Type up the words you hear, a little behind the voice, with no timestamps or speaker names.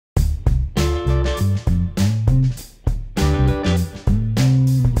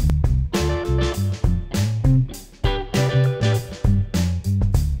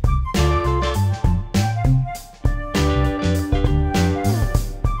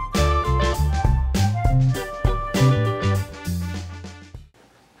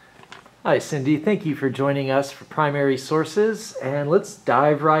Hi, Cindy. Thank you for joining us for Primary Sources, and let's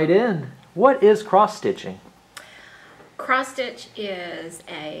dive right in. What is cross-stitching? Cross-stitch is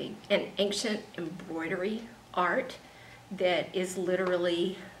an ancient embroidery art that is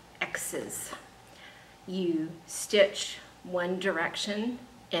literally X's. You stitch one direction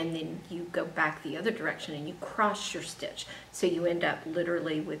and then you go back the other direction and you cross your stitch. So you end up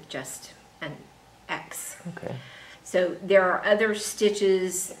literally with just an X. Okay. So there are other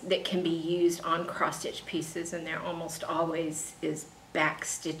stitches that can be used on cross-stitch pieces, and there almost always is back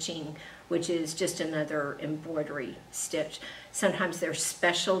stitching, which is just another embroidery stitch. Sometimes there's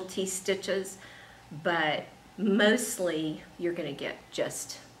specialty stitches, but mostly you're going to get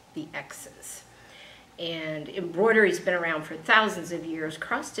just the X's. And embroidery's been around for thousands of years.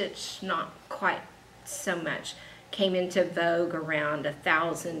 Cross-stitch, not quite so much. Came into vogue around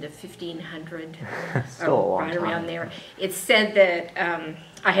 1,000 to 1,500, Still a long right time. around there. It's said that,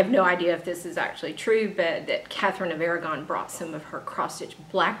 I have no idea if this is actually true, but that Catherine of Aragon brought some of her cross-stitch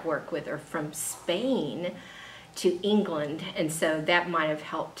black work with her from Spain to England, and so that might have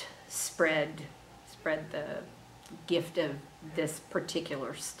helped spread the gift of this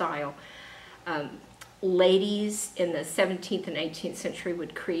particular style. Ladies in the 17th and 18th century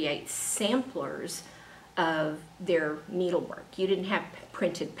would create samplers of their needlework. You didn't have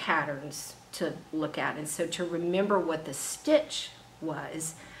printed patterns to look at, and so to remember what the stitch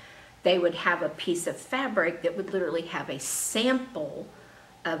was, they would have a piece of fabric that would literally have a sample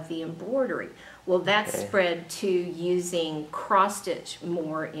of the embroidery. Well, that spread to using cross-stitch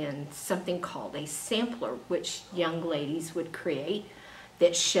more in something called a sampler, which young ladies would create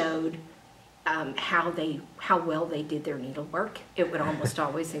that showed how well they did their needlework. It would almost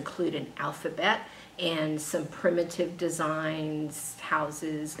always include an alphabet and some primitive designs,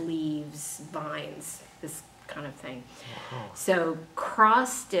 houses, leaves, vines, this kind of thing. Wow. So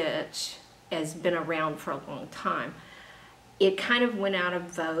cross-stitch has been around for a long time. It kind of went out of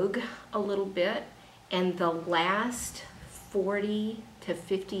vogue a little bit, and the last 40 to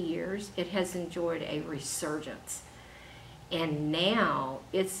 50 years, it has enjoyed a resurgence. And now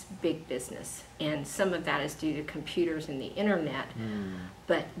it's big business, and some of that is due to computers and the internet,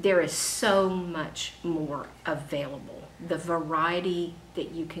 but there is so much more available. The variety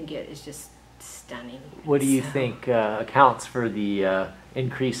that you can get is just stunning. What do you think accounts for the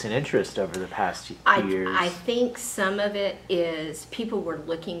increase in interest over the past few years? I think some of it is people were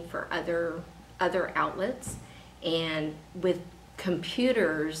looking for other outlets, and with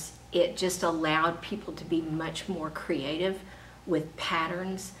computers, it just allowed people to be much more creative with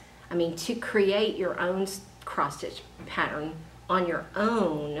patterns. I mean, to create your own cross-stitch pattern on your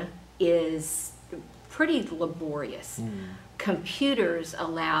own is pretty laborious. Computers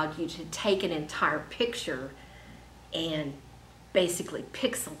allowed you to take an entire picture and basically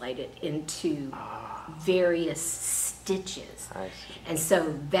pixelate it into various stitches. I see. And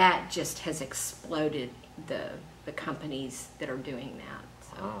so that just has exploded the companies that are doing that.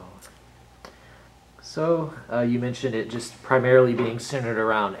 So you mentioned it just primarily being centered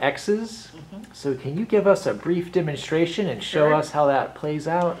around X's. So can you give us a brief demonstration and show us how that plays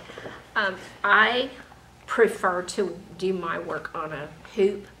out? I prefer to do my work on a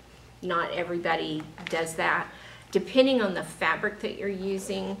hoop. Not everybody does that. Depending on the fabric that you're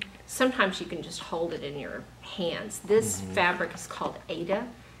using, sometimes you can just hold it in your hands. This fabric is called Ada,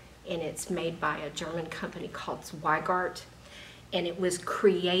 and it's made by a German company called Zweigart, and it was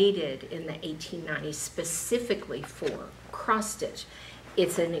created in the 1890s specifically for cross-stitch.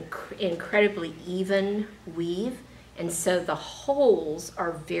 It's an incredibly even weave, and so the holes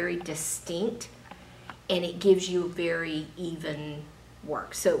are very distinct, and it gives you very even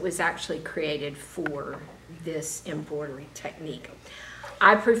work. So it was actually created for this embroidery technique.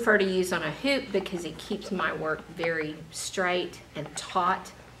 I prefer to use on a hoop because it keeps my work very straight and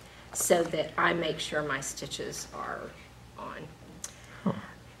taut, so that I make sure my stitches are on.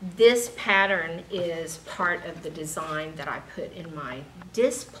 This pattern is part of the design that I put in my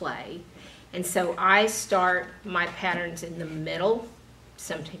display, and so I start my patterns in the middle.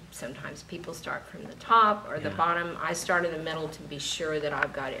 Sometimes people start from the top or the bottom. I start in the middle to be sure that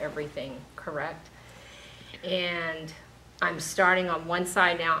I've got everything correct. And I'm starting on one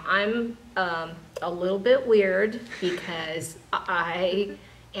side now. I'm a little bit weird because I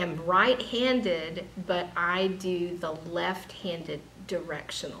am right-handed, but I do the left-handed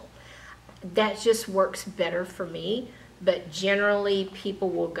directional. That just works better for me, but generally people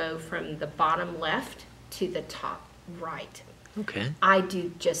will go from the bottom left to the top right. Okay. I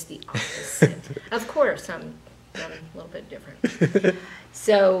do just the opposite. Of course, I'm a little bit different.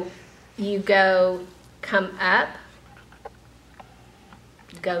 So you come up,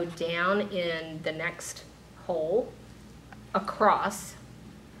 go down in the next hole across,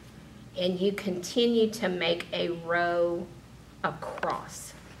 and you continue to make a row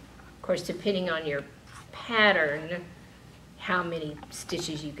across. Of course, depending on your pattern, how many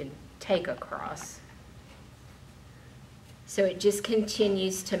stitches you can take across. So it just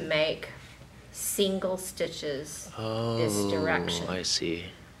continues to make single stitches this direction. I see.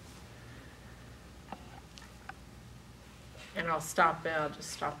 And I'll just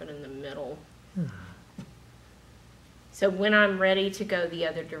stop it in the middle. So when I'm ready to go the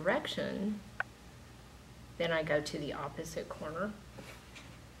other direction, then I go to the opposite corner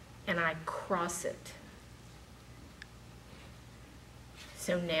and I cross it.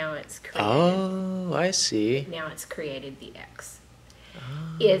 So now it's created. Oh, I see. Now it's created the X.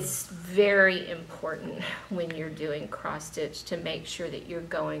 It's very important when you're doing cross stitch to make sure that you're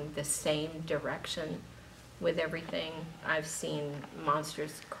going the same direction with everything. I've seen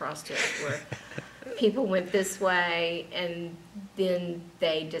monstrous cross stitch where people went this way and then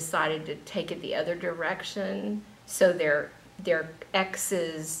they decided to take it the other direction, so their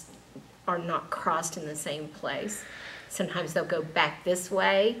X's are not crossed in the same place. Sometimes they'll go back this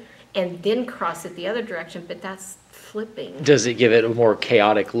way and then cross it the other direction, but that's flipping. Does it give it a more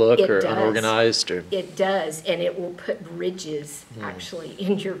chaotic look It or does. unorganized? Or? It does, and it will put ridges actually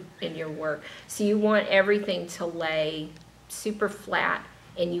in your work. So you want everything to lay super flat,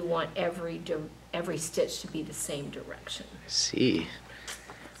 and you want every stitch to be the same direction. I see.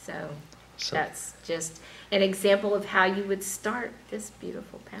 So that's just an example of how you would start this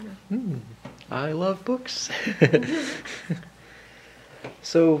beautiful pattern. I love books.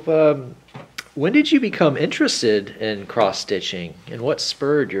 So, when did you become interested in cross-stitching, and what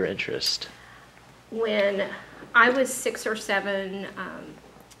spurred your interest? When I was 6 or 7,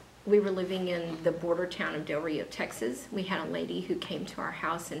 we were living in the border town of Del Rio, Texas. We had a lady who came to our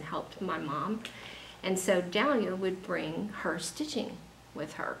house and helped my mom. And so Dahlia would bring her stitching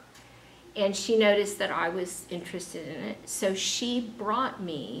with her. And she noticed that I was interested in it. So she brought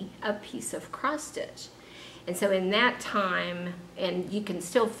me a piece of cross stitch. And so in that time, and you can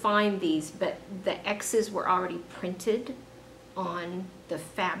still find these, but the X's were already printed on the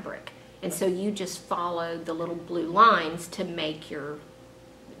fabric. And so you just followed the little blue lines to make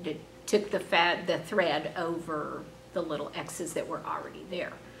took the thread over the little X's that were already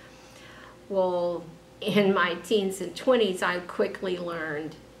there. Well, in my teens and 20s, I quickly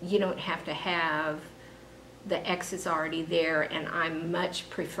learned you don't have to have the X's already there, and I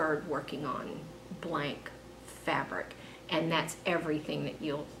much preferred working on blank fabric. And that's everything that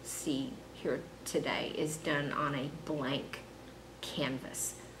you'll see here today is done on a blank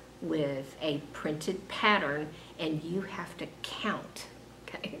canvas with a printed pattern, and you have to count,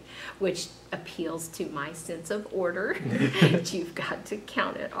 okay, which appeals to my sense of order. You've got to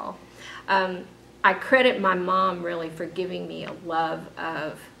count it all. I credit my mom really for giving me a love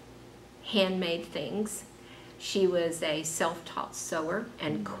of handmade things. She was a self-taught sewer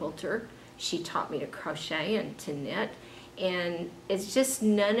and quilter. She taught me to crochet and to knit, and it's just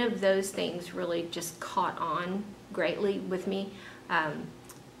none of those things really just caught on greatly with me. I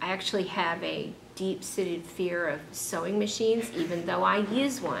actually have a deep-seated fear of sewing machines. Even though I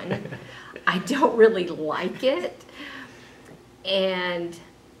use one, I don't really like it. And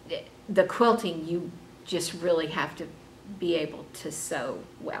the quilting, you just really have to be able to sew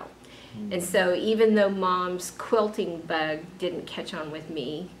well. And so even though Mom's quilting bug didn't catch on with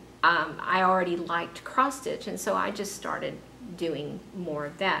me, I already liked cross stitch, and so I just started doing more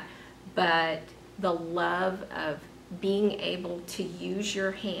of that. But the love of being able to use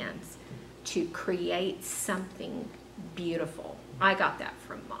your hands to create something beautiful, I got that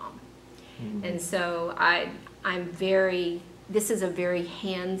from Mom. And so this is a very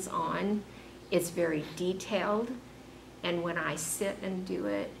hands-on, it's very detailed, and when I sit and do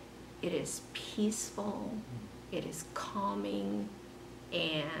it, it is peaceful, it is calming,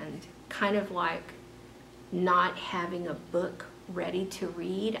 and kind of like not having a book ready to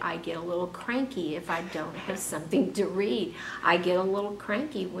read. I get a little cranky if I don't have something to read. I get a little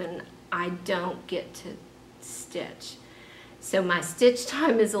cranky when I don't get to stitch. So my stitch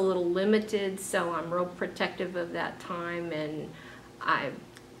time is a little limited, so I'm real protective of that time, and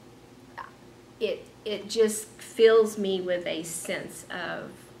it just fills me with a sense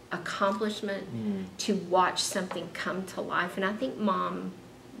of accomplishment to watch something come to life. And I think Mom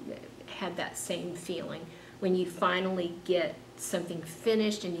had that same feeling when you finally get something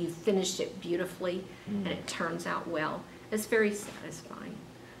finished and you finished it beautifully and it turns out well. It's very satisfying.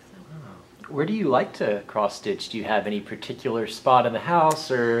 So. Where do you like to cross stitch? Do you have any particular spot in the house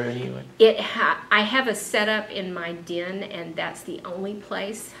or anywhere? I have a setup in my den, and that's the only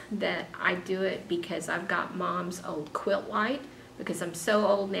place that I do it because I've got Mom's old quilt light. Because I'm so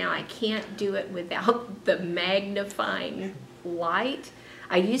old now, I can't do it without the magnifying light.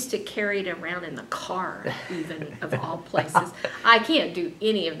 I used to carry it around in the car, even, of all places. I can't do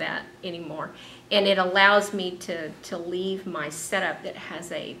any of that anymore. And it allows me to leave my setup that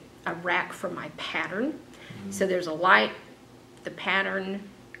has a rack for my pattern. So there's a light, the pattern,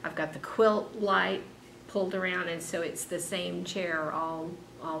 I've got the quilt light pulled around, and so it's the same chair all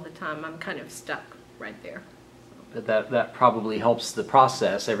the time. I'm kind of stuck right there. But that probably helps the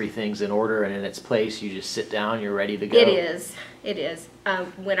process. Everything's in order and in its place. You just sit down, you're ready to go. It is. It is.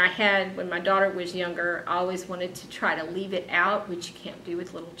 When my daughter was younger, I always wanted to try to leave it out, which you can't do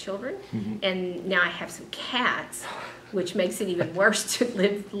with little children. And now I have some cats, which makes it even worse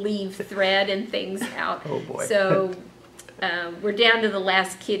to leave thread and things out. Oh boy. So we're down to the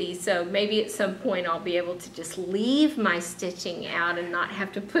last kitty, so maybe at some point I'll be able to just leave my stitching out and not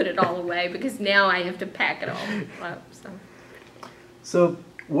have to put it all away, because now I have to pack it all up. So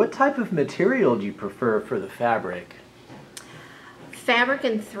what type of material do you prefer for the fabric? Fabric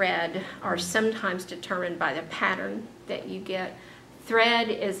and thread are sometimes determined by the pattern that you get. Thread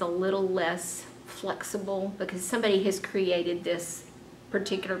is a little less flexible because somebody has created this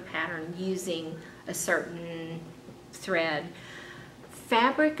particular pattern using a certain thread.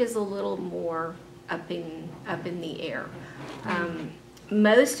 Fabric is a little more up in the air.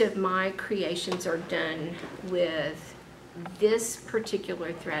 Most of my creations are done with this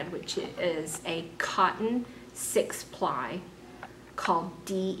particular thread, which is a cotton 6-ply called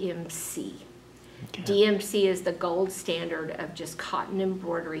DMC. Okay. DMC is the gold standard of just cotton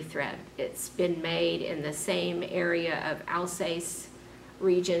embroidery thread. It's been made in the same area of Alsace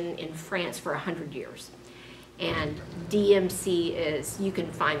region in France for 100 years. And DMC is, you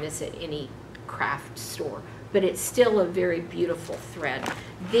can find this at any craft store, but it's still a very beautiful thread.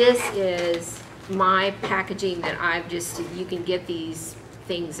 This is my packaging that I've just, you can get these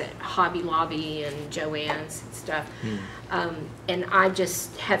things at Hobby Lobby and Joann's and stuff. And I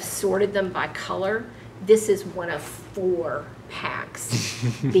just have sorted them by color. This is one of 4 packs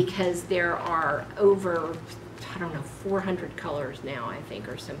because there are over, I don't know, 400 colors now, I think,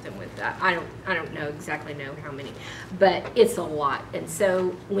 or something with that. I don't exactly know how many, but it's a lot. And so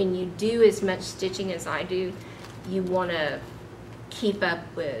when you do as much stitching as I do, you want to keep up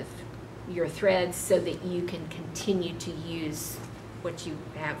with your threads so that you can continue to use what you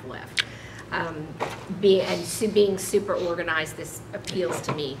have left. Being super organized, this appeals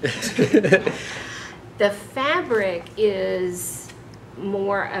to me. The fabric is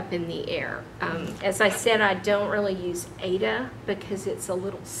more up in the air. As I said, I don't really use Aida because it's a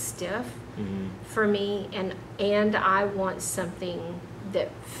little stiff for me, and I want something that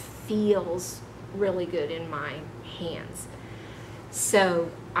feels really good in my hands.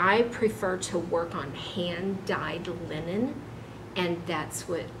 So I prefer to work on hand-dyed linen, and that's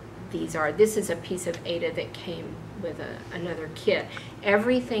what these are. This is a piece of Aida that came with another kit.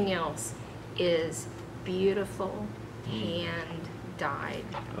 Everything else is beautiful hand-dyed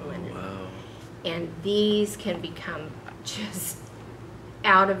linen. Wow. And these can become just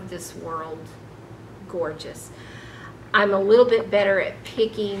out of this world gorgeous. I'm a little bit better at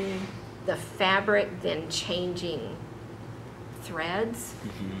picking the fabric than changing threads.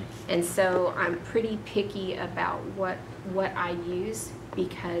 And so I'm pretty picky about what I use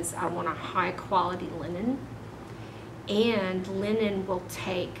because I want a high quality linen, and linen will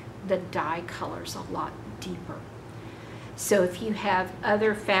take the dye colors a lot deeper. So if you have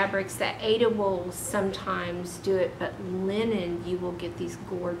other fabrics, that Aida will sometimes do it, but linen, you will get these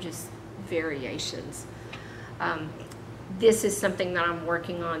gorgeous variations. This is something that I'm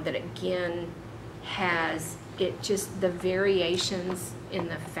working on that again has it just the variations in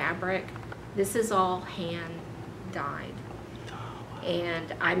the fabric. This is all hand dyed.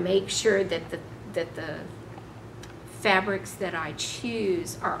 And I make sure that the fabrics that I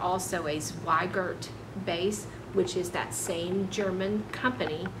choose are also a Zweigart base, which is that same German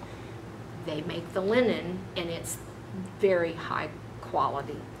company. They make the linen, and it's very high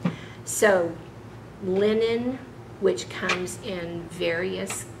quality. So linen, which comes in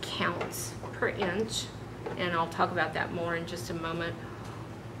various counts per inch, and I'll talk about that more in just a moment,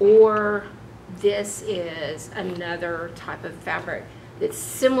 or this is another type of fabric that's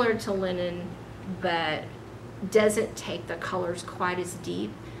similar to linen but doesn't take the colors quite as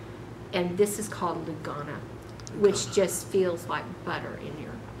deep, and this is called Lugana, which just feels like butter in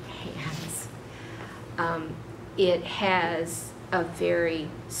your hands. It has a very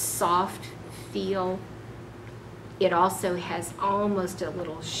soft feel. It also has almost a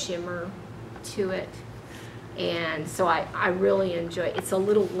little shimmer to it. And so I really enjoy it. It's a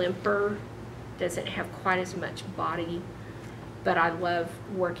little limper, doesn't have quite as much body, but I love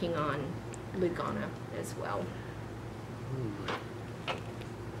working on Lugano as well.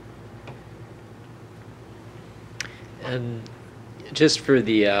 And just for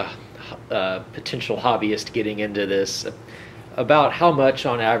the potential hobbyist getting into this, about how much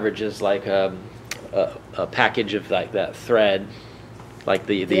on average is like a package of like that thread, like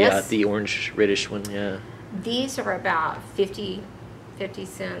the orange reddish one? Yeah. These are about 50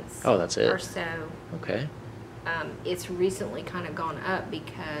 cents. Oh, that's it. Or so. Okay. It's recently kind of gone up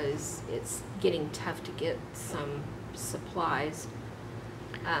because it's getting tough to get some supplies.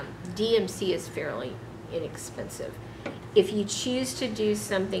 DMC is fairly inexpensive. If you choose to do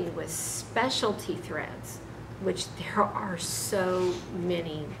something with specialty threads, which there are so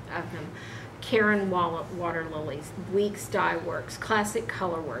many of them, Karen Water Lilies, Weeks Dye Works, Classic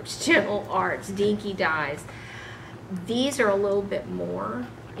Color Works, Gentle Arts, Dinky Dyes, these are a little bit more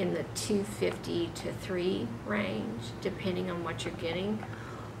in the $2.50 to $3 range, depending on what you're getting.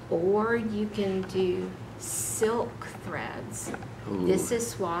 Or you can do silk threads. Ooh. This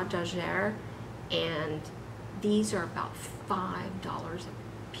is Soie d'Ager, and these are about $5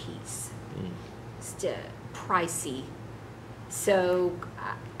 a piece. Still pricey. So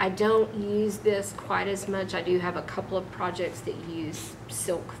I don't use this quite as much. I do have a couple of projects that use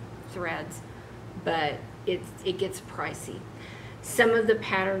silk threads, but it gets pricey. Some of the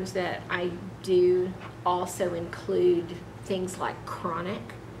patterns that I do also include things like chronic.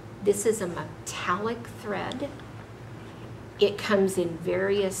 This is a metallic thread. It comes in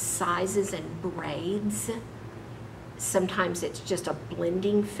various sizes and braids. Sometimes it's just a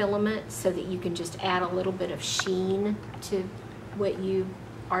blending filament so that you can just add a little bit of sheen to what you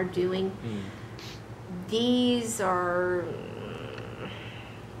are doing. These are,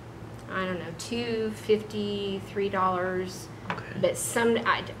 I don't know, $2.50, $3. Okay. But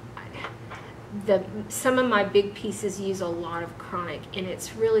some of my big pieces use a lot of chronic, and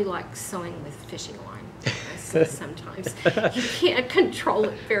it's really like sewing with fishing line. I say sometimes you can't control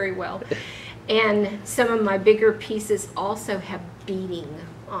it very well. And some of my bigger pieces also have beading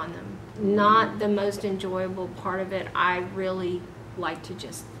on them. Not the most enjoyable part of it. I really like to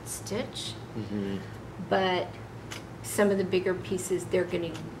just stitch, but some of the bigger pieces, you're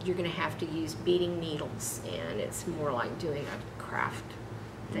gonna have to use beading needles, and it's more like doing a craft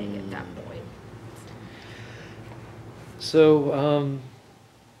thing at that point. So,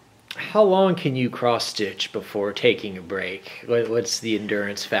 how long can you cross stitch before taking a break? What's the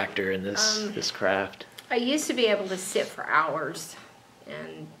endurance factor in this craft? I used to be able to sit for hours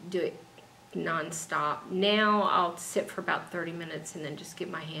and do it non-stop. Now I'll sit for about 30 minutes and then just give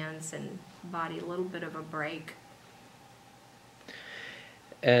my hands and body a little bit of a break.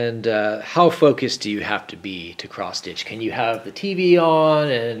 And how focused do you have to be to cross stitch? Can you have the TV on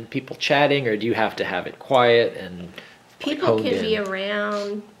and people chatting, or do you have to have it quiet and people can be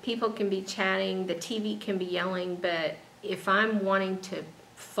around, people can be chatting, the TV can be yelling, but if I'm wanting to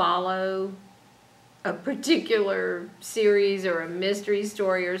follow a particular series or a mystery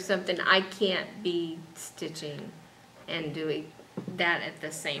story or something, I can't be stitching and doing that at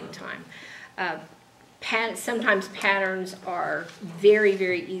the same time. Sometimes patterns are very,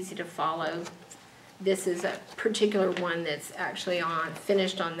 very easy to follow. This is a particular one that's actually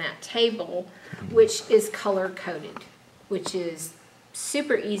finished on that table, which is color coded, which is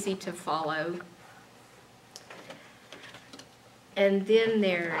super easy to follow. And then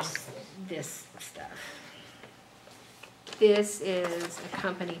there's this stuff. This is a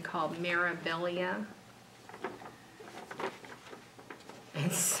company called Mirabilia.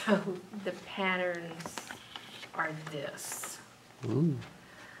 And so the patterns are this. Ooh.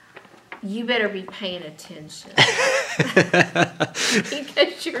 You better be paying attention.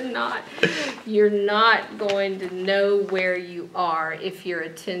 Because you're not going to know where you are if your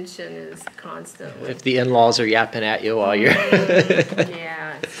attention is constantly. If the in-laws are yapping at you while you're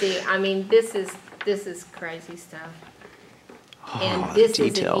Yeah. See, I mean, this is crazy stuff. And this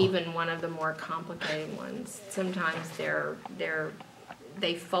detail. isn't even one of the more complicated ones. Sometimes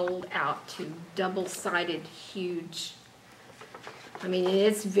they fold out to double-sided huge. I mean,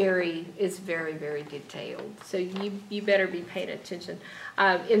 it's very, very detailed. So you better be paying attention.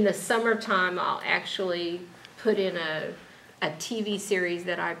 In the summertime, I'll actually put in a TV series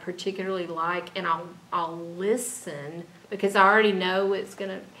that I particularly like, and I'll listen because I already know what's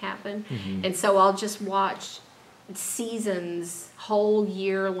going to happen. And so I'll just watch seasons, whole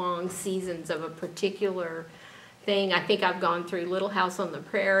year-long seasons of a particular thing. I think I've gone through Little House on the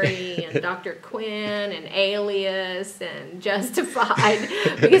Prairie and Dr. Quinn and Alias and Justified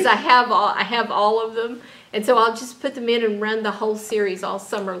because I have all of them. And so I'll just put them in and run the whole series all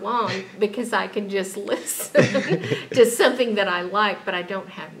summer long because I can just listen to something that I like, but I don't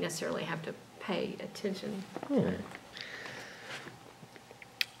necessarily have to pay attention.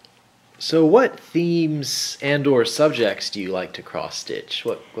 So what themes and or subjects do you like to cross stitch?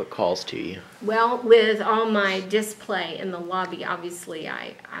 What calls to you? Well, with all my display in the lobby, obviously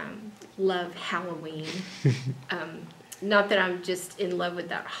I love Halloween. Not that I'm just in love with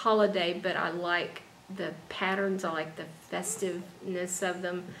that holiday, but I like the patterns. I like the festiveness of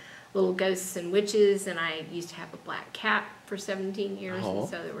them. Little ghosts and witches, and I used to have a black cat for 17 years, and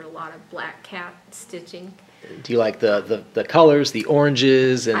so there were a lot of black cat stitching. Do you like the colors, the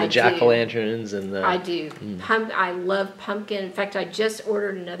oranges and I the jack-o'-lanterns and the? I do. I love pumpkin. In fact, I just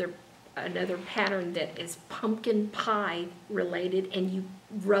ordered another pattern that is pumpkin pie related, and you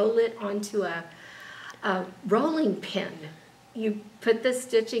roll it onto a rolling pin. You put the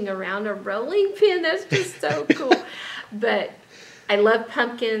stitching around a rolling pin. That's just so cool. But I love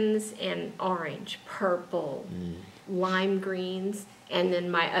pumpkins and orange, purple, lime greens, and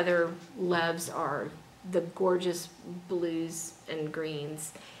then my other loves are the gorgeous blues and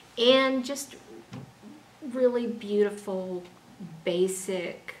greens, and just really beautiful,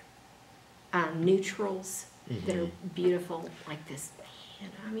 basic neutrals that are beautiful, like this. Man,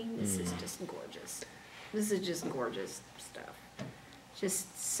 I mean, this is just gorgeous. This is just gorgeous stuff.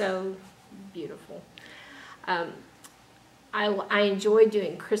 Just so beautiful. I enjoy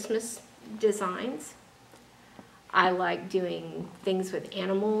doing Christmas designs. I like doing things with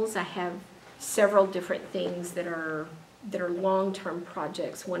animals. I have several different things that are long-term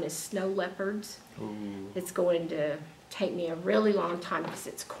projects. One is snow leopards. It's going to take me a really long time because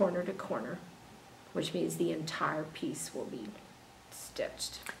it's corner to corner, which means the entire piece will be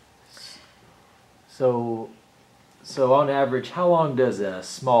stitched. So on average, how long does a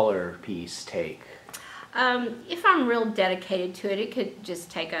smaller piece take? If I'm real dedicated to it, it could just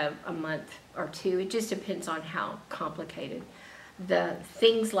take a month or two. It just depends on how complicated. The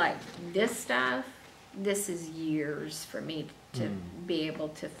things like this stuff, this is years for me to be able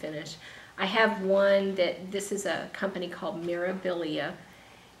to finish. I have one this is a company called Mirabilia,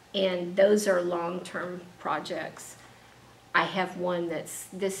 and those are long-term projects. I have one this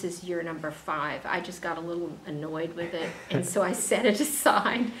is year number 5. I just got a little annoyed with it, and so I set it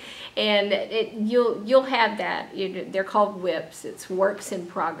aside. And you'll have that. They're called whips. It's works in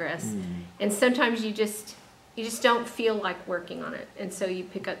progress. And sometimes you just don't feel like working on it, and so you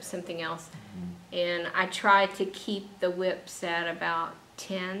pick up something else. And I try to keep the whips at about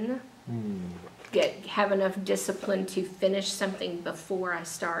 10. Have enough discipline to finish something before I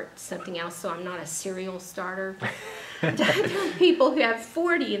start something else, so I'm not a serial starter. There are people who have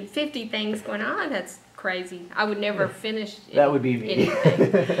 40 and 50 things going on. That's crazy. I would never finish That would be me.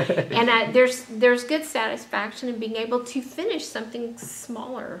 anything. And there's good satisfaction in being able to finish something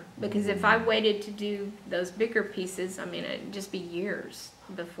smaller, because if I waited to do those bigger pieces, I mean, it'd just be years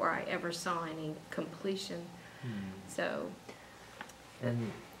before I ever saw any completion. So.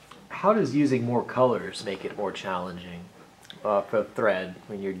 And how does using more colors make it more challenging for thread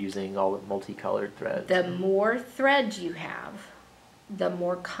when you're using all the multicolored threads? The more threads you have, the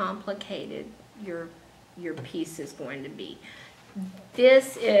more complicated your piece is going to be.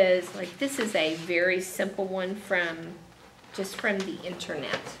 This is a very simple one from the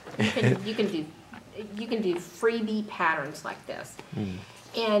internet. You can do freebie patterns like this,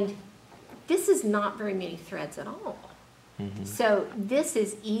 and this is not very many threads at all. So this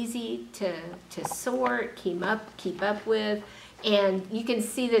is easy to sort, keep up with, and you can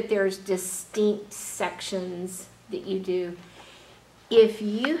see that there's distinct sections that you do. If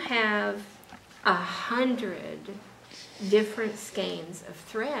you have 100 different skeins of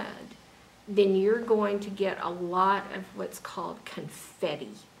thread, then you're going to get a lot of what's called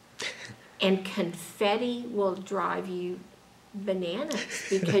confetti. And confetti will drive you bananas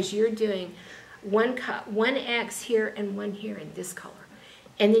because you're doing one X here and one here in this color.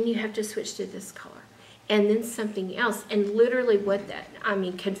 And then you have to switch to this color. And then something else. And literally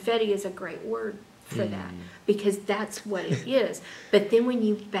confetti is a great word for that, because that's what it is. But then when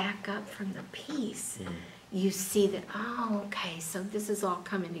you back up from the piece, you see that, oh, okay, so this is all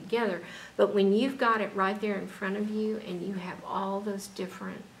coming together. But when you've got it right there in front of you and you have all those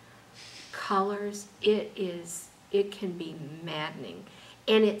different colors, it can be maddening.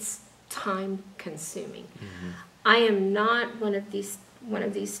 And it's time consuming. I am not one of these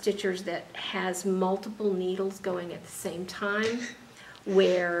stitchers that has multiple needles going at the same time,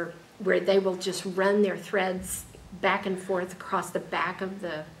 where they will just run their threads back and forth across the back of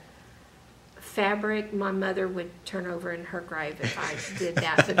the fabric, my mother would turn over in her grave if I did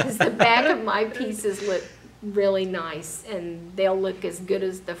that, because the back of my pieces look really nice and they'll look as good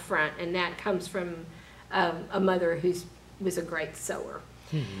as the front, and that comes from a mother who was a great sewer.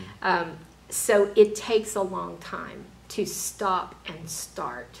 So it takes a long time to stop and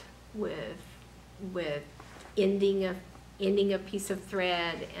start with ending a piece of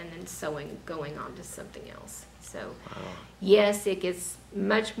thread and then sewing, going on to something else. So yes, it gets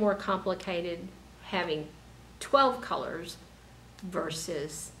much more complicated having 12 colors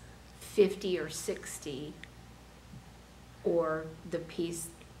versus 50 or 60, or the piece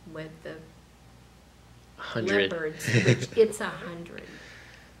with the 100. leopards, which it's 100.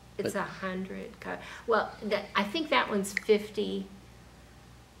 It's 100. Well, I think that one's 50.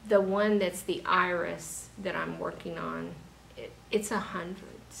 The one that's the iris that I'm working on, it's 100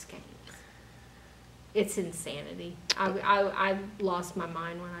 skeins. It's insanity. I lost my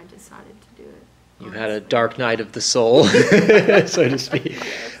mind when I decided to do it. You had a dark night of the soul, so to speak.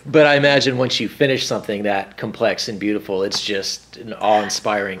 But I imagine once you finish something that complex and beautiful, it's just an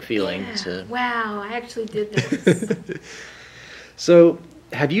awe-inspiring feeling. Yeah. Wow, I actually did this. So,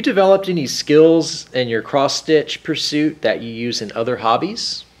 have you developed any skills in your cross-stitch pursuit that you use in other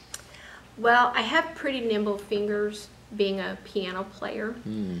hobbies? Well, I have pretty nimble fingers being a piano player.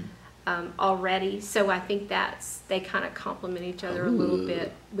 Already, so I think they kind of complement each other a little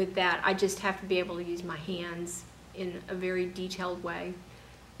bit with that. I just have to be able to use my hands in a very detailed way,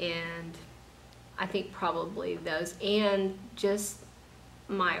 and I think probably those, and just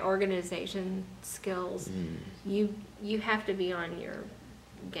my organization skills. You have to be on your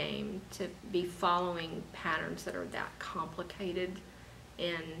game to be following patterns that are that complicated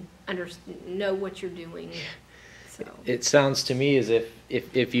and know what you're doing. So. It sounds to me as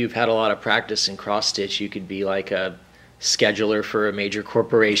if you've had a lot of practice in cross-stitch, you could be like a scheduler for a major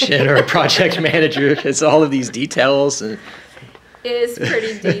corporation or a project manager, because all of these details. And it is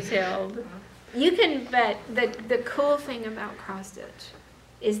pretty detailed. You can, but the cool thing about cross-stitch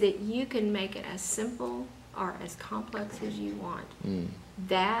is that you can make it as simple or as complex as you want.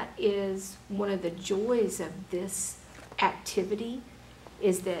 That is one of the joys of this activity,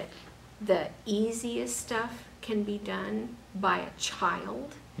 is that the easiest stuff can be done by a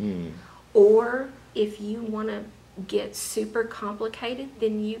child, or if you want to get super complicated,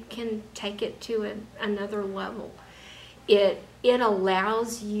 then you can take it to another level. It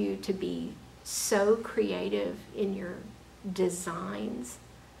allows you to be so creative in your designs,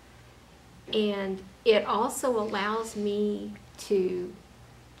 and it also allows me to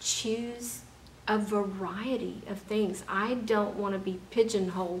choose a variety of things. I don't want to be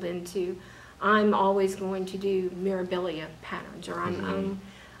pigeonholed into I'm always going to do Mirabilia patterns, or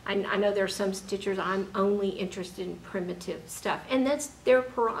I know there are some stitchers, I'm only interested in primitive stuff, and that's their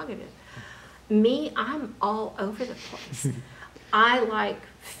prerogative. Me, I'm all over the place. I like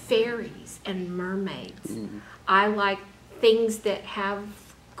fairies and mermaids. I like things that have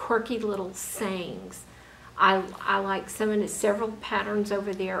quirky little sayings. I like several patterns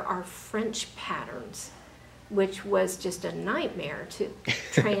over there are French patterns, which was just a nightmare to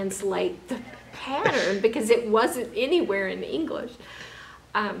translate the pattern because it wasn't anywhere in English.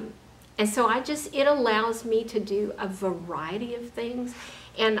 And so it allows me to do a variety of things.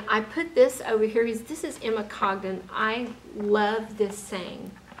 And I put this over here, this is Emma Cogden. I love this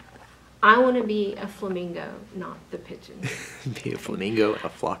saying, I want to be a flamingo, not the pigeon. Be a flamingo, a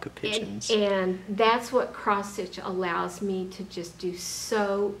flock of pigeons. And that's what cross stitch allows me to just do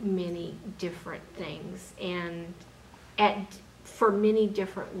so many different things, and for many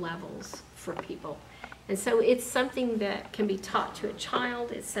different levels for people. And so it's something that can be taught to a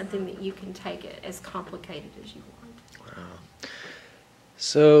child. It's something that you can take it as complicated as you want. Wow.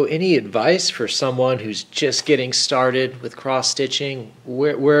 So any advice for someone who's just getting started with cross-stitching?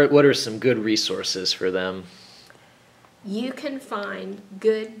 What are some good resources for them? You can find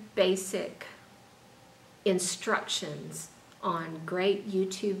good basic instructions on great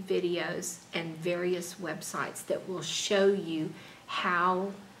YouTube videos and various websites that will show you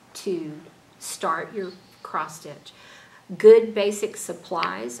how to start your cross-stitch. Good basic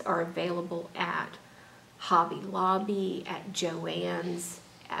supplies are available at Hobby Lobby, at Joann's,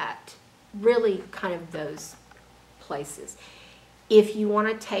 at really kind of those places. If you want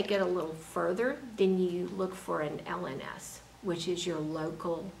to take it a little further, then you look for an LNS, which is your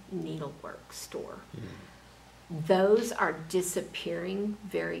local needlework store. Those are disappearing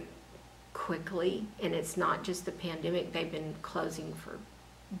very quickly, and it's not just the pandemic. They've been closing for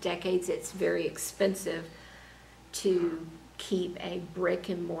decades. It's very expensive to keep a brick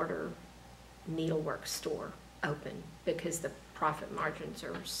and mortar needlework store. open because the profit margins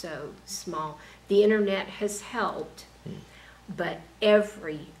are so small. The internet has helped, but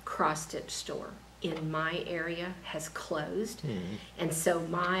every cross-stitch store in my area has closed. And so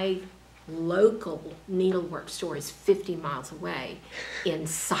my local needlework store is 50 miles away in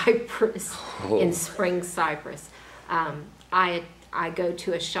Cypress, in Spring Cypress. I go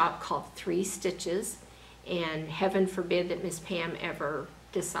to a shop called 3 Stitches, and heaven forbid that Miss Pam ever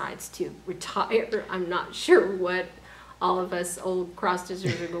decides to retire. I'm not sure what all of us old cross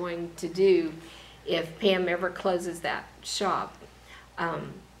stitchers are going to do if Pam ever closes that shop.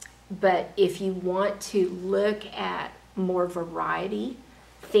 But if you want to look at more variety,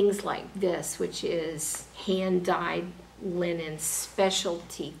 things like this, which is hand-dyed linen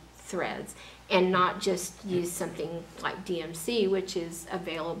specialty threads, and not just use something like DMC, which is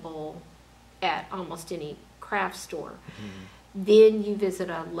available at almost any craft store. Then you visit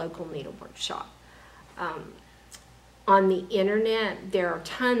a local needlework shop. On the internet, there are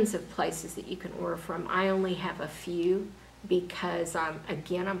tons of places that you can order from. I only have a few because I'm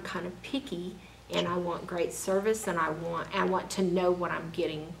kind of picky, and I want great service, and I want to know what I'm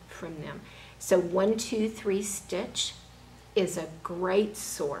getting from them. So 123 Stitch is a great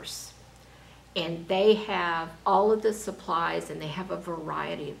source, and they have all of the supplies, and they have a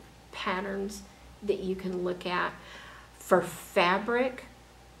variety of patterns that you can look at. For fabric,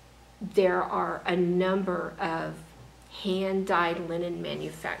 there are a number of hand-dyed linen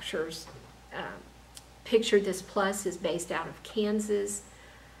manufacturers. Picture This Plus is based out of Kansas.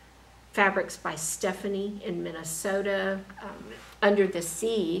 Fabrics by Stephanie in Minnesota. Under the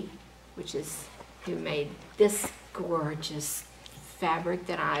Sea, which is who made this gorgeous fabric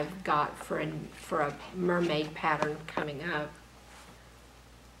that I've got for a mermaid pattern coming up,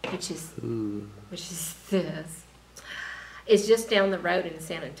 which is this. It's just down the road in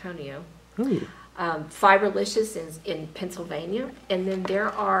San Antonio. Fiberlicious is in Pennsylvania, and then there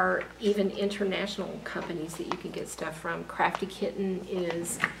are even international companies that you can get stuff from. Crafty Kitten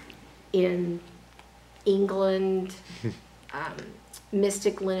is in England,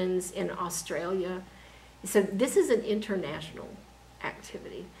 Mystic Linens in Australia. So this is an international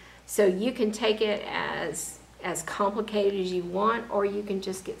activity. So you can take it as complicated as you want, or you can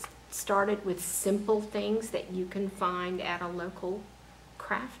just get started with simple things that you can find at a local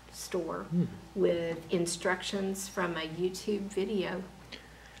craft store with instructions from a YouTube video.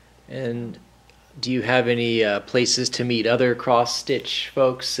 And do you have any places to meet other cross-stitch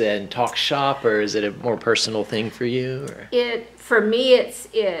folks and talk shop, or is it a more personal thing for you? Or? For me,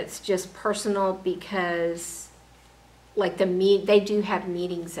 it's just personal because, like they do have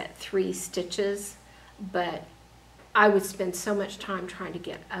meetings at 3 Stitches, but I would spend so much time trying to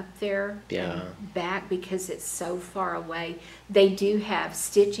get up there and back because it's so far away. They do have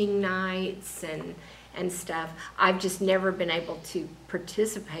stitching nights and stuff. I've just never been able to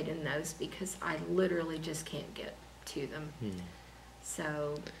participate in those because I literally just can't get to them.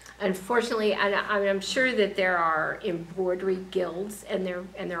 So unfortunately, I'm sure that there are embroidery guilds, and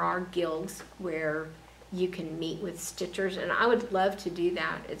there are guilds where you can meet with stitchers, and I would love to do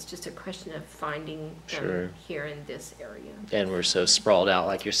that. It's just a question of finding them here in this area. And we're so sprawled out,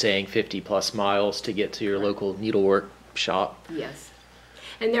 like you're saying, 50 plus miles to get to your local needlework shop. Yes.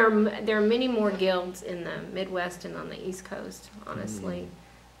 And there are many more guilds in the Midwest and on the East Coast, honestly,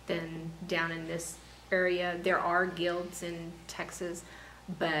 than down in this area. There are guilds in Texas,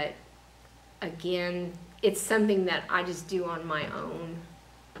 but again, it's something that I just do on my own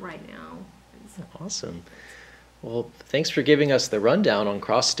right now. Awesome. Well, thanks for giving us the rundown on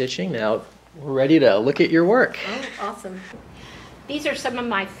cross-stitching. Now we're ready to look at your work. Oh, awesome. These are some of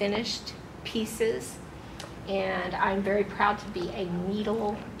my finished pieces, and I'm very proud to be a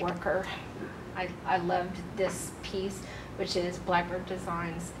needle worker. I loved this piece, which is Blackbird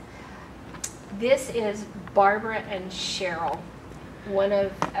Designs. This is Barbara and Cheryl, one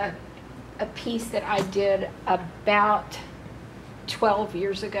of a piece that I did about 12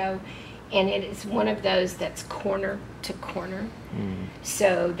 years ago. And it is one of those that's corner to corner.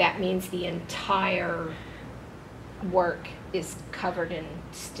 So that means the entire work is covered in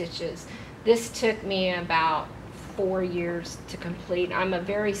stitches. This took me about 4 years to complete. I'm a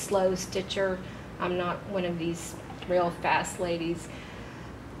very slow stitcher. I'm not one of these real fast ladies.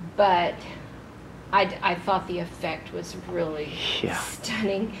 But I thought the effect was really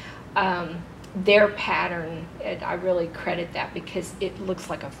stunning. Their pattern, I really credit that because it looks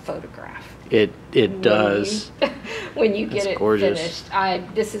like a photograph. It does. When you get it gorgeous.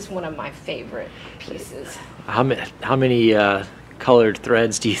 finished. This is one of my favorite pieces. How many colored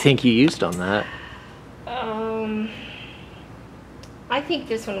threads do you think you used on that? I think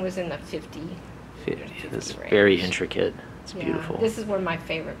this one was in the 50 It's very intricate. It's beautiful. This is one of my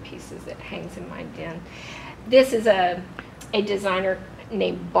favorite pieces that hangs in my den. This is a designer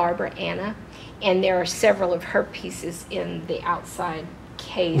named Barbara Anna, and there are several of her pieces in the outside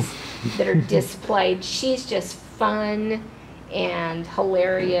case that are displayed. She's just fun and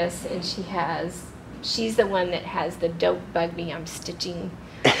hilarious, and she's the one that has the "Don't Bug Me, I'm Stitching."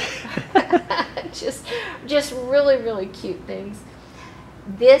 just really, really cute things.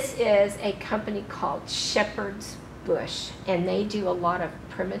 This is a company called Shepherd's Bush, and they do a lot of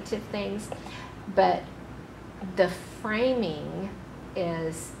primitive things, but the framing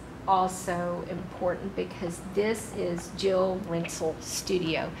is also important because this is Jill Rensel's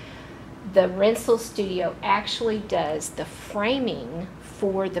studio. The Rensel studio actually does the framing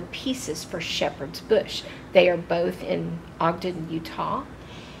for the pieces for Shepherd's Bush. They are both in Ogden, Utah,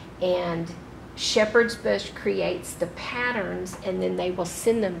 and Shepherd's Bush creates the patterns, and then they will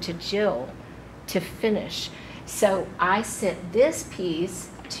send them to Jill to finish. So I sent this piece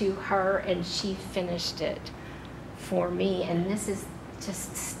to her, and she finished it for me, and this is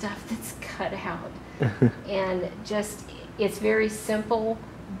just stuff that's cut out. And just, it's very simple,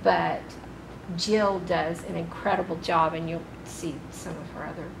 but Jill does an incredible job, and you'll see some of her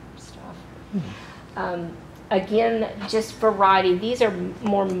other stuff. Again, just variety. These are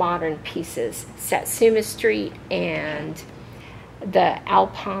more modern pieces. Satsuma Street and the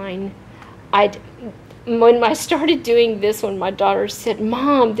Alpine. When I started doing this one, my daughter said,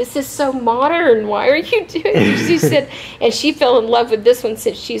 "Mom, this is so modern. Why are you doing this?" She said, and she fell in love with this one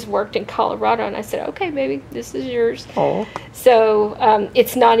since she's worked in Colorado. And I said, "Okay, baby, this is yours." Oh. So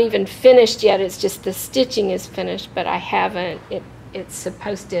it's not even finished yet. It's just the stitching is finished, but I haven't. It's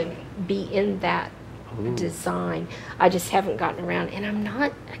supposed to be in that design. I just haven't gotten around, and I'm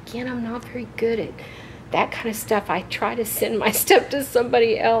not very good at that kind of stuff. I try to send my stuff to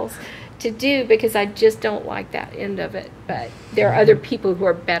somebody else to do because I just don't like that end of it, but there are other people who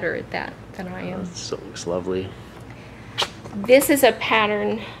are better at that than I am. So it looks lovely. This is a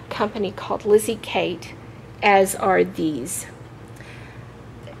pattern company called Lizzie Kate, as are these.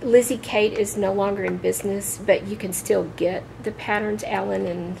 Lizzie Kate is no longer in business, but you can still get the patterns. Alan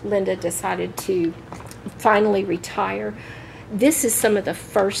and Linda decided to finally retire. This is some of the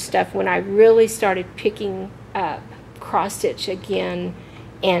first stuff when I really started picking up cross stitch again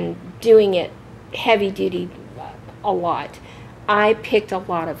and doing it heavy duty a lot. I picked a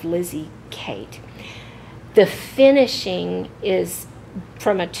lot of Lizzie Kate. The finishing is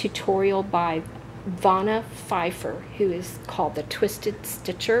from a tutorial by Vanna Pfeiffer, who is called the Twisted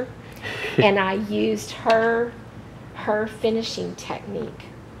Stitcher, and I used her finishing technique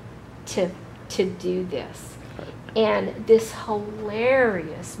to do this. And this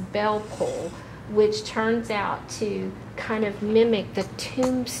hilarious bell pull, which turns out to kind of mimic the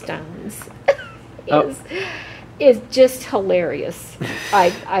tombstones, is just hilarious. I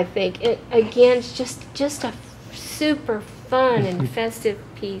think it's just a super fun and festive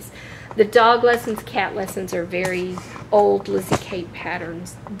piece. The dog lessons, cat lessons are very old Lizzie Kate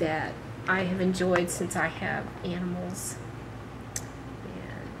patterns that I have enjoyed since I have animals.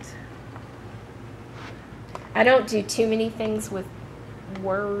 And I don't do too many things with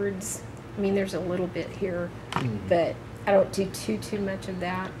words. I mean, there's a little bit here, but I don't do too much of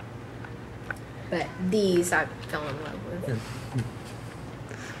that. But these I fell in love with.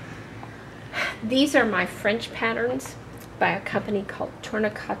 These are my French patterns by a company called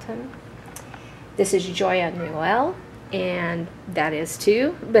Tourniqueton. This is Joya Noel, and that is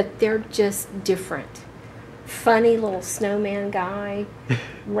too, but they're just different. Funny little snowman guy,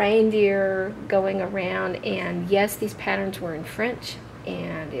 reindeer going around, and yes, these patterns were in French,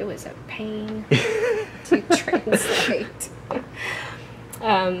 and it was a pain to translate.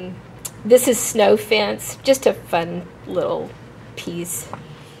 This is Snow Fence, just a fun little piece.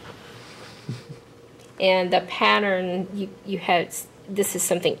 And the pattern, you had, this is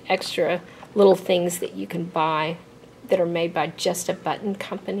something extra, little things that you can buy that are made by Just a Button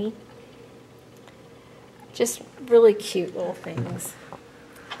Company. Just really cute little things.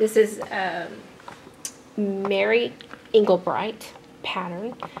 This is Mary Engelbright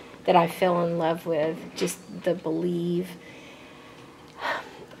pattern that I fell in love with, just the Believe.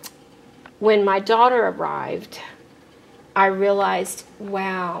 When my daughter arrived, I realized,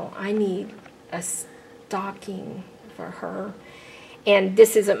 wow, I need a stocking for her. And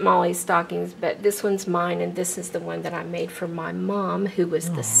this isn't Molly's stockings, but this one's mine, and this is the one that I made for my mom, who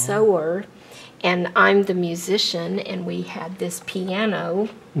was the sewer, and I'm the musician, and we had this piano,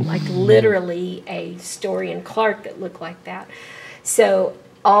 like literally a Story and Clark that looked like that. So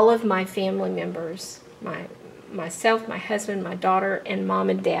all of my family members, myself, my husband, my daughter, and mom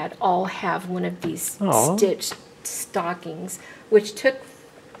and dad all have one of these Aw. stitched stockings, which took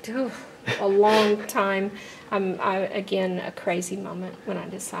a long time. Again, a crazy moment when I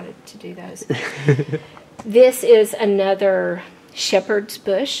decided to do those. This is another shepherd's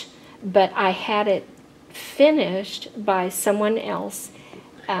bush, but I had it finished by someone else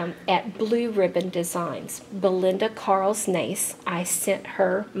at Blue Ribbon Designs. Belinda Carl's Nace. I sent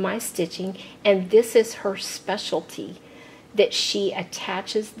her my stitching, and this is her specialty, that she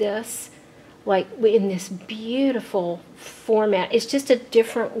attaches this like in this beautiful format. It's just a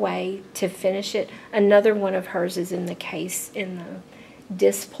different way to finish it. Another one of hers is in the case in the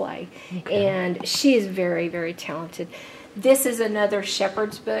display. Okay. And she is very, very talented. This is another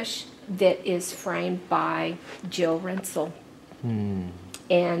shepherd's bush that is framed by Jill Rensel.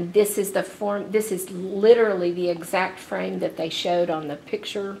 And this is the form, this is literally the exact frame that they showed on the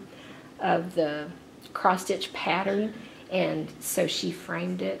picture of the cross-stitch pattern. And so she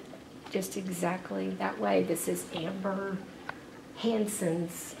framed it just exactly that way. This is Amber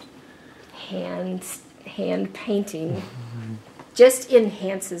Hanson's hand painting. Just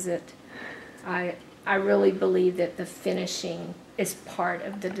enhances it. I really believe that the finishing is part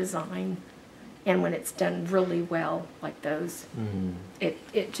of the design, and when it's done really well, like those,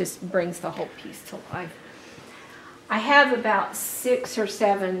 it just brings the whole piece to life. I have about 6 or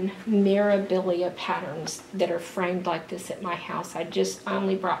 7 Mirabilia patterns that are framed like this at my house. I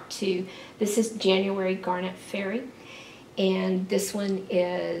only brought 2. This is January Garnet Fairy, and this one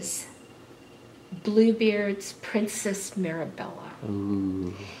is Bluebeard's Princess Mirabella.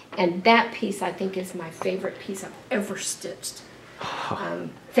 Ooh. And that piece, I think, is my favorite piece I've ever stitched.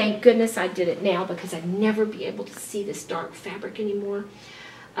 Thank goodness I did it now, because I'd never be able to see this dark fabric anymore.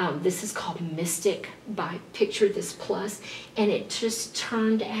 This is called Mystic by Picture This Plus, and it just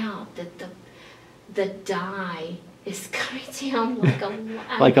turned out that the dye is coming down like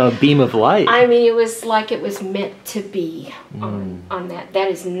a like a beam of light. I mean, it was like it was meant to be on that. That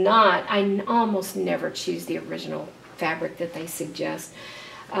is not. I almost never choose the original fabric that they suggest,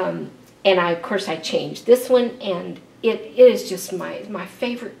 and of course I changed this one, and it is just my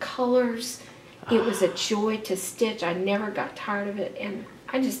favorite colors. It was a joy to stitch. I never got tired of it, and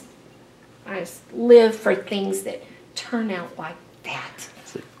I just live for things that turn out like that.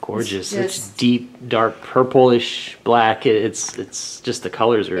 It's gorgeous. It's deep, dark, purplish black. It's just the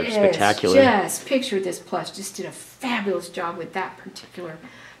colors are spectacular. Just Picture This Plus just did a fabulous job with that particular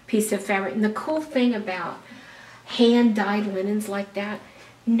piece of fabric. And the cool thing about hand-dyed linens like that,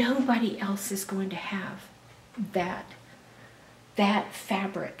 nobody else is going to have that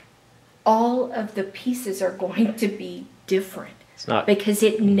fabric. All of the pieces are going to be different. Because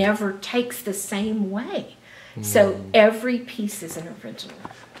it never takes the same way. So every piece is an original.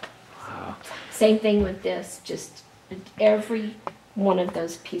 Wow. Same thing with this. Just every one of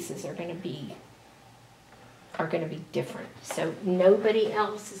those pieces are going to be different. So nobody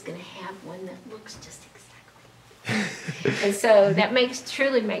else is going to have one that looks just exactly. And so that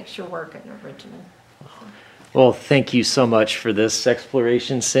truly makes your work an original. Well, thank you so much for this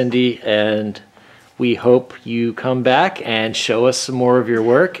exploration, Cindy, and we hope you come back and show us some more of your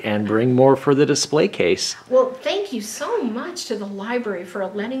work and bring more for the display case. Well, thank you so much to the library for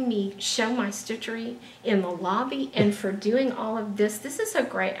letting me show my stitchery in the lobby and for doing all of this. This is a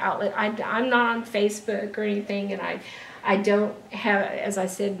great outlet. I'm not on Facebook or anything, and I don't have, as I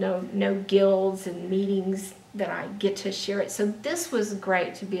said, no guilds and meetings that I get to share it. So this was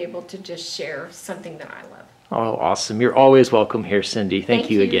great to be able to just share something that I love. Oh, awesome. You're always welcome here, Cindy. Thank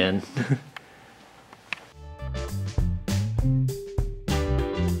you again.